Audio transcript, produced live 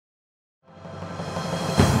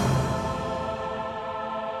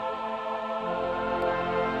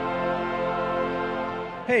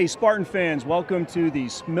Hey, Spartan fans, welcome to the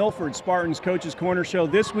Milford Spartans Coaches Corner Show.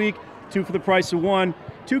 This week, 2 for the price of 1.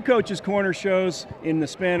 2 Coaches Corner shows in the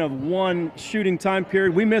span of 1 shooting time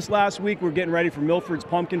period. We missed last week. We're getting ready for Milford's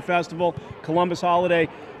Pumpkin Festival, Columbus holiday.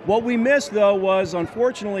 What we missed, though, was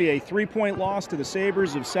unfortunately a 3-point loss to the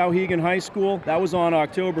Sabres of Spartan High School. That was on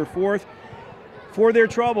October 4th. For their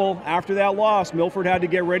trouble, after that loss, Milford had to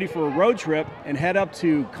get ready for a road trip and head up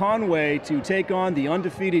to Conway to take on the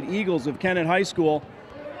undefeated Eagles of Kennett High School.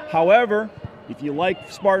 However, if you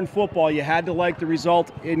like Spartan football, you had to like the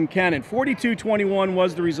result in Kennett. 42-21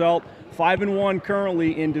 was the result, 5-1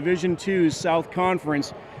 currently in Division II's South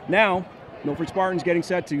Conference. Now, Milford Spartans getting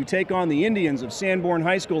set to take on the Indians of Sanborn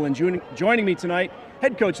High School. And joining me tonight,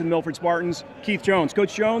 head coach of the Milford Spartans, Keith Jones.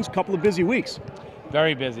 Coach Jones, a couple of busy weeks.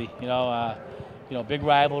 Very busy. Big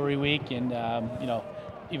rivalry week, and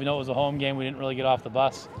even though it was a home game, we didn't really get off the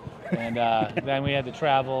bus, and then we had to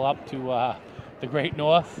travel up to the Great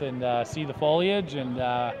North and see the foliage, and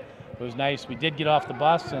it was nice. We did get off the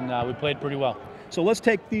bus, and we played pretty well. So let's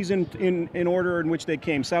take these in order in which they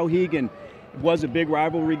came. Sauhegan was a big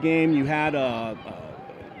rivalry game. You had a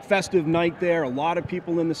festive night there. A lot of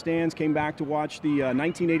people in the stands came back to watch. The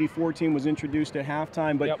 1984 team was introduced at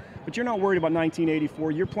halftime, but you're not worried about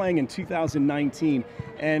 1984. You're playing in 2019,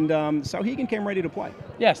 and Sauhegan came ready to play.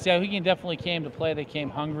 Yes, Sauhegan definitely came to play. They came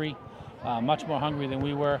hungry, much more hungry than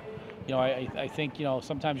we were. I think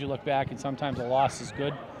sometimes you look back and sometimes a loss is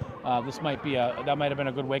good. That might have been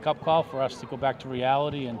a good wake-up call for us to go back to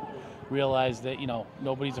reality and realize that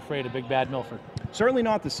nobody's afraid of big bad Milford. Certainly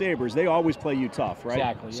not the Sabres. They always play you tough, right?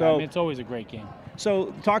 Exactly. So it's always a great game.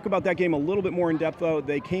 So talk about that game a little bit more in depth, though.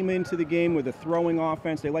 They came into the game with a throwing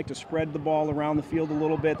offense. They like to spread the ball around the field a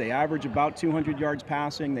little bit. They average about 200 yards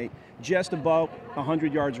passing. They just about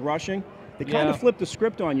 100 yards rushing. They kind of flipped the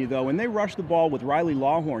script on you, though, and they rushed the ball with Riley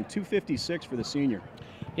Lawhorn, 256 for the senior.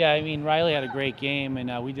 Yeah, I mean, Riley had a great game,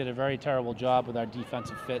 and we did a very terrible job with our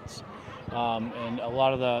defensive fits. And a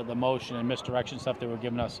lot of the motion and misdirection stuff they were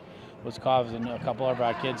giving us was causing a couple of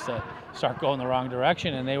our kids to start going the wrong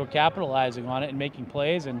direction, and they were capitalizing on it and making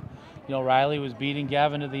plays. And Riley was beating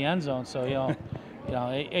Gavin to the end zone. So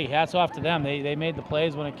hey, hats off to them. They made the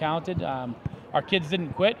plays when it counted. Our kids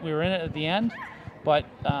didn't quit. We were in it at the end, but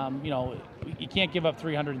you can't give up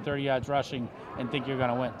 330 yards rushing and think you're going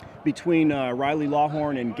to win. Between Riley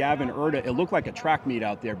Lawhorn and Gavin Erda, it looked like a track meet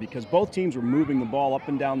out there because both teams were moving the ball up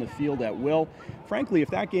and down the field at will. Frankly, if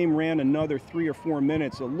that game ran another 3 or 4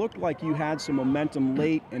 minutes, it looked like you had some momentum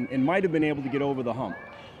late and might have been able to get over the hump.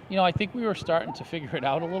 I think we were starting to figure it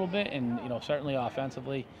out a little bit, and certainly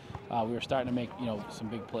offensively, we were starting to make some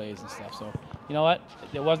big plays and stuff. So you know what,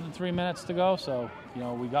 there wasn't 3 minutes to go, so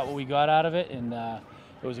we got what we got out of it, and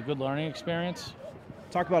it was a good learning experience.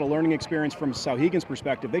 Talk about a learning experience from Sauhegan's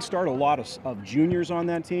perspective. They start a lot of juniors on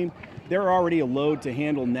that team. They're already a load to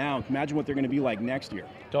handle now. Imagine what they're going to be like next year.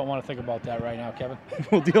 Don't want to think about that right now, Kevin.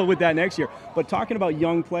 We'll deal with that next year. But talking about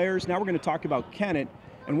young players, now we're going to talk about Kennett.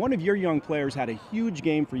 And one of your young players had a huge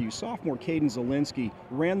game for you. Sophomore Caden Zielinski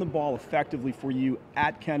ran the ball effectively for you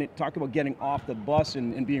at Kennett. Talk about getting off the bus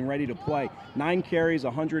and being ready to play. 9 carries,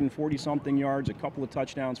 140-something yards, a couple of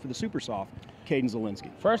touchdowns for the super soft Caden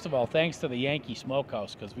Zielinski. First of all, thanks to the Yankee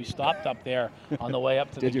Smokehouse, because we stopped up there on the way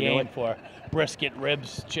up to the game really? For brisket,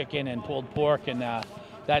 ribs, chicken, and pulled pork. And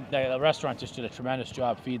the restaurant just did a tremendous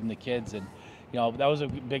job feeding the kids. And that was a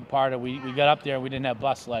big part of we got up there and we didn't have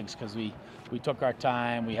bus legs because we took our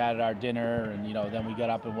time, we had our dinner, and then we got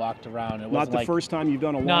up and walked around. It not the first time you've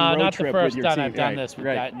done a long road trip with your team. No, not the first time I've done this with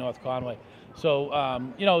that in North Conway. So,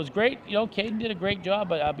 it was great. Caden did a great job,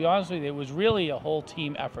 but I'll be honest with you, it was really a whole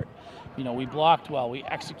team effort. We blocked well, we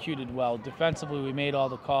executed well. Defensively, we made all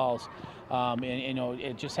the calls.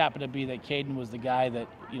 It just happened to be that Caden was the guy that,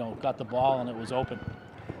 got the ball and it was open.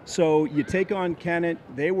 So you take on Kennett.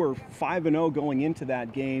 They were 5-0 going into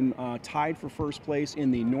that game, tied for first place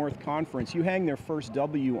in the North Conference. You hang their first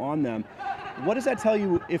W on them. What does that tell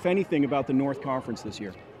you, if anything, about the North Conference this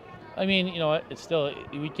year? I mean, it's still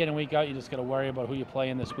week in and week out. You just got to worry about who you're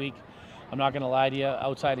playing this week. I'm not going to lie to you.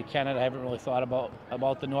 Outside of Kennett, I haven't really thought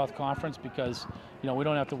about the North Conference because we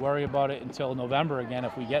don't have to worry about it until November again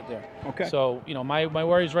if we get there. Okay. So my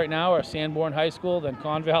worries right now are Sanborn High School, then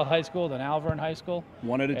Conval High School, then Alvern High School.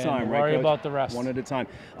 One at a time, right, worry Coach? About the rest. One at a time.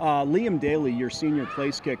 Liam Daly, your senior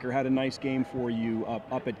place kicker, had a nice game for you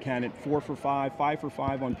up at Kennett. 4 for 5, 5 for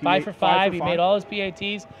 5 on PATs. 5 for 5. He made all his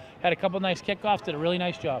PATs. Had a couple nice kickoffs. Did a really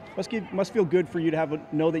nice job. Must feel good for you to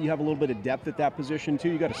know that you have a little bit of depth at that position too.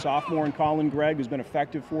 You got a sophomore in Colin Gregg, who's been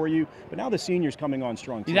effective for you, but now the senior's coming on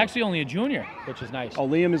strong too. He's actually only a junior, which is nice. Oh,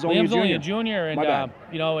 Liam is only a junior? Liam's only a junior, and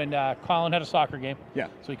you know, and Colin had a soccer game, yeah,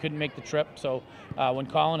 so he couldn't make the trip. So when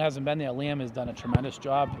Colin hasn't been there, Liam has done a tremendous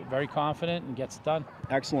job, very confident, and gets it done.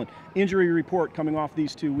 Excellent. Injury report coming off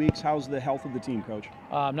these 2 weeks. How's the health of the team, Coach?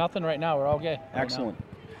 Nothing right now. We're all okay. Excellent.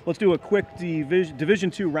 Let's do a quick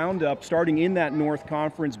Division II roundup. Starting in that North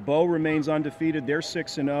Conference, Bow remains undefeated. They're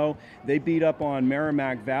 6-0. They beat up on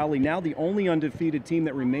Merrimack Valley. Now the only undefeated team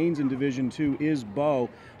that remains in Division II is Bow.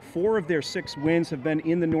 4 of their 6 wins have been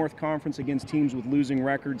in the North Conference against teams with losing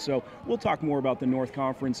records. So we'll talk more about the North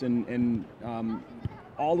Conference and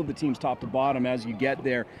all of the teams top to bottom as you get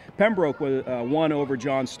there. Pembroke won over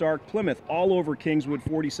John Stark. Plymouth all over Kingswood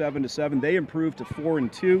 47-7. They improved to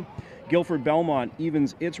 4-2. Guilford Belmont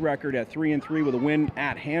evens its record at 3-3 with a win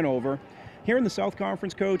at Hanover. Here in the South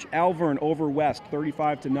Conference, Coach, Alvern over West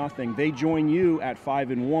 35-0. They join you at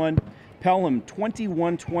 5-1. Pelham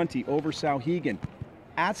 21-20 over Souhegan.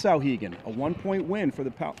 At Souhegan, a 1-point win for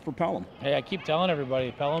Pelham. Hey, I keep telling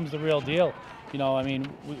everybody, Pelham's the real deal. You know, I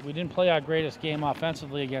mean, we didn't play our greatest game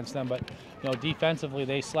offensively against them, but, you know, defensively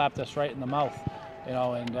they slapped us right in the mouth. You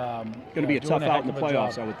know, and going to be a tough out in the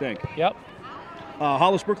playoffs, I would think. Yep.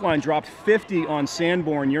 Hollis Brookline dropped 50 on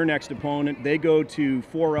Sanborn, your next opponent. They go to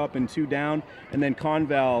 4 up and 2 down, and then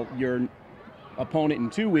Conval, your opponent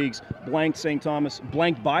in 2 weeks, blanked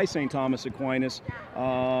by St. Thomas Aquinas.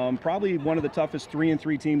 Probably one of the toughest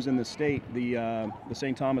 3-3 teams in the state, the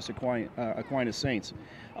St. Thomas Aquinas Saints.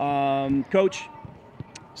 Coach,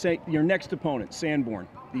 your next opponent, Sanborn.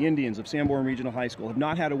 The Indians of Sanborn Regional High School have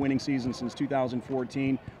not had a winning season since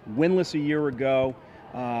 2014. Winless a year ago.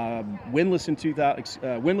 Winless in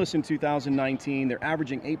 2019. They're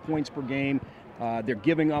averaging 8 points per game. They're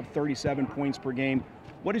giving up 37 points per game.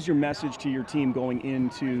 What is your message to your team going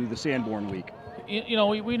into the Sanborn week? You know,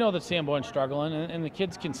 we know that Sanborn's struggling, and the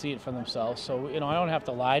kids can see it for themselves. So, you know, I don't have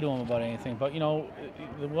to lie to them about anything. But, you know,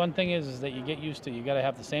 the one thing is that you get used to, you got to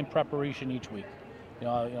have the same preparation each week. You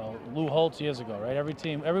know, Lou Holtz years ago, right?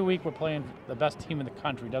 Every week we're playing the best team in the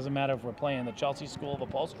country. Doesn't matter if we're playing the Chelsea School of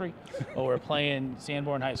Upholstery or we're playing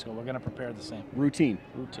Sanborn High School. We're going to prepare the same. Routine.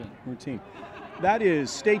 That is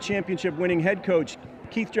state championship winning head coach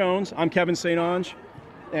Keith Jones. I'm Kevin St. Ange,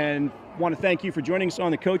 and want to thank you for joining us on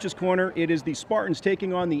the Coach's Corner. It is the Spartans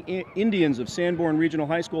taking on the Indians of Sanborn Regional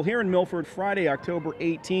High School here in Milford, Friday, October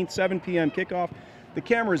 18th, 7 p.m. kickoff. The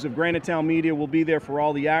cameras of Granite Town Media will be there for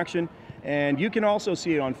all the action. And you can also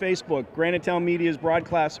see it on Facebook, Granite Town Media's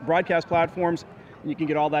broadcast platforms. And you can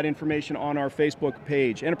get all that information on our Facebook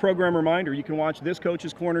page. And a program reminder, you can watch this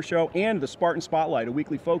Coach's Corner show and the Spartan Spotlight, a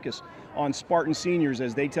weekly focus on Spartan seniors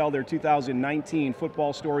as they tell their 2019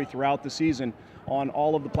 football story throughout the season on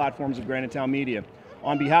all of the platforms of Granite Town Media.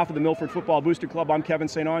 On behalf of the Milford Football Booster Club, I'm Kevin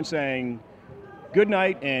St. Ange saying good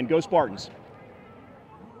night and go Spartans.